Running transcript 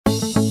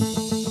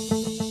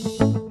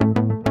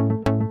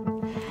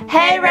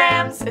Hey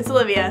Rams! It's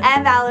Olivia.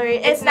 And Valerie.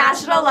 It's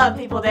National Love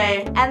People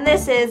Day. And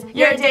this is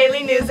your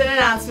daily news and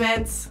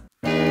announcements.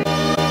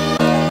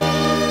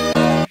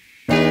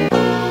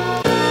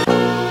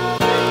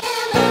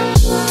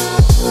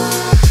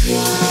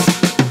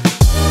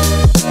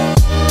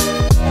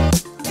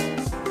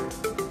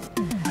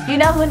 You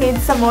know who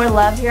needs some more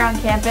love here on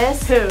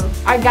campus? Who?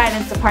 Our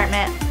guidance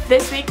department.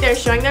 This week they're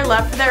showing their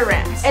love for their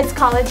Rams. It's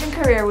College and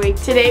Career Week.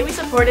 Today we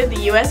supported the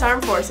U.S.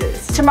 Armed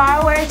Forces.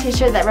 Tomorrow wear a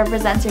t-shirt that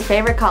represents your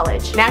favorite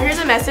college. Now here's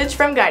a message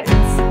from guidance.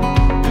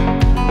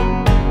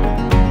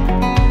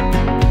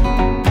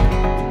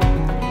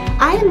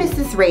 I am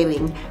Mrs.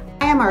 Railing.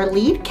 I am our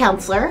lead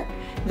counselor,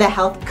 the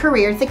Health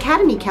Careers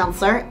Academy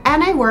counselor,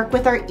 and I work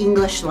with our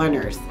English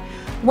learners.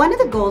 One of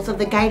the goals of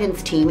the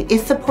guidance team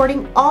is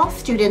supporting all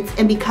students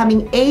in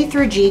becoming A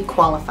through G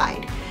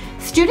qualified.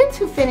 Students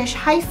who finish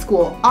high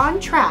school on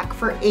track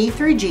for A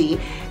through G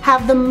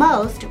have the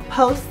most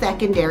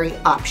post-secondary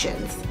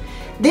options.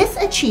 This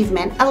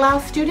achievement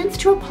allows students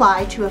to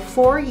apply to a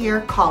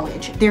 4-year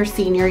college their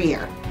senior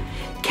year.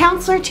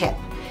 Counselor tip: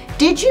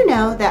 did you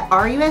know that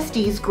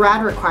RUSD's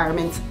grad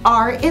requirements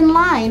are in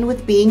line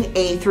with being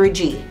A through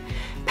G?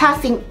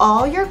 Passing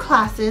all your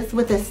classes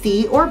with a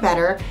C or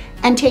better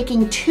and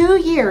taking 2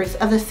 years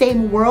of the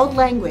same world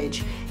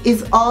language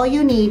is all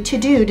you need to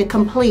do to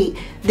complete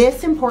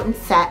this important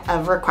set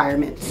of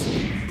requirements.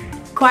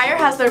 Choir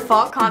has their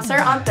fall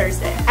concert on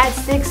Thursday at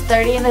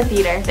 6:30 in the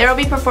theater. There will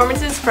be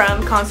performances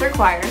from concert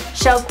choir,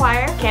 show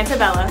choir,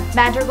 cantabella,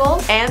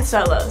 madrigals, and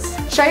solos.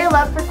 Show your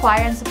love for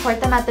choir and support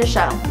them at their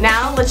show.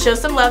 Now let's show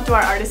some love to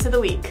our Artist of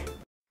the Week.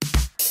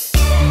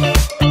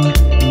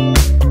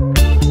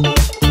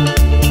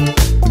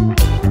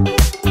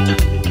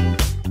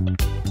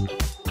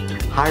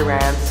 Hi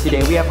Rams,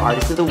 today we have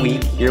Artist of the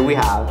Week. Here we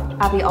have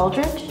Abby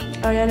Aldrich.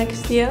 Ariana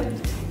Castillo.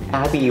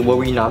 Abby, what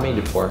were you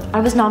nominated for? I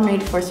was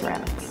nominated for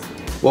ceramics.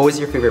 What was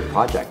your favorite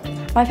project?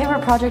 My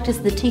favorite project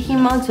is the Tiki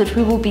mugs, which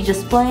we will be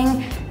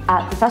displaying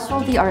at the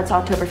Festival of the Arts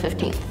October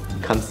 15th.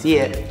 Come see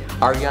it.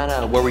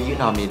 Ariana, what were you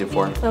nominated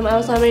for? I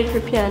was nominated for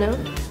piano.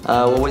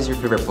 What was your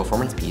favorite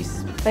performance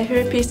piece? My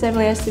favorite piece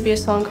definitely has to be a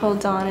song called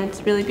Dawn.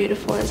 It's really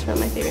beautiful and it's from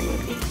my favorite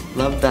movie.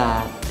 Love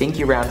that. Thank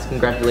you Rams,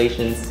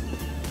 congratulations.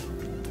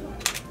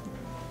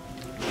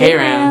 Hey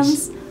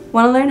Rams!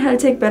 Want to learn how to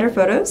take better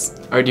photos?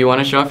 Or do you want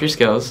to show off your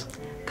skills?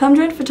 Come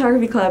join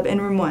Photography Club in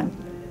room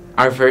 1.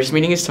 Our first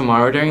meeting is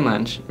tomorrow during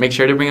lunch. Make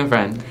sure to bring a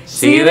friend.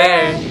 See you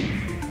there!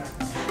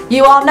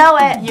 You all know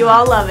it. You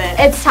all love it.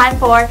 It's time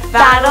for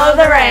Battle of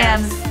the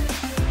Rams.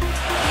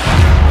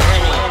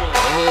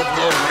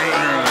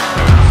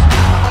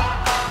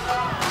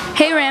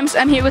 Hey Rams,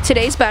 I'm here with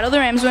today's Battle of the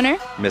Rams winner,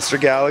 Mr.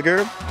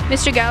 Gallagher.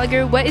 Mr.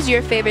 Gallagher, what is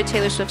your favorite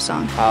Taylor Swift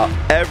song?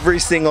 Every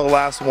single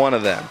last one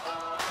of them.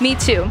 Me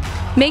too.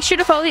 Make sure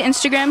to follow the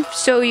Instagram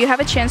so you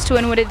have a chance to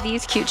win one of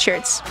these cute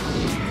shirts.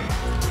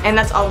 And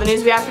that's all the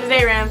news we have for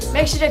today, Rams.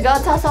 Make sure to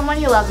go tell someone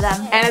you love them.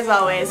 And as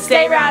always,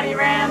 stay rowdy,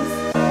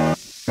 Rams!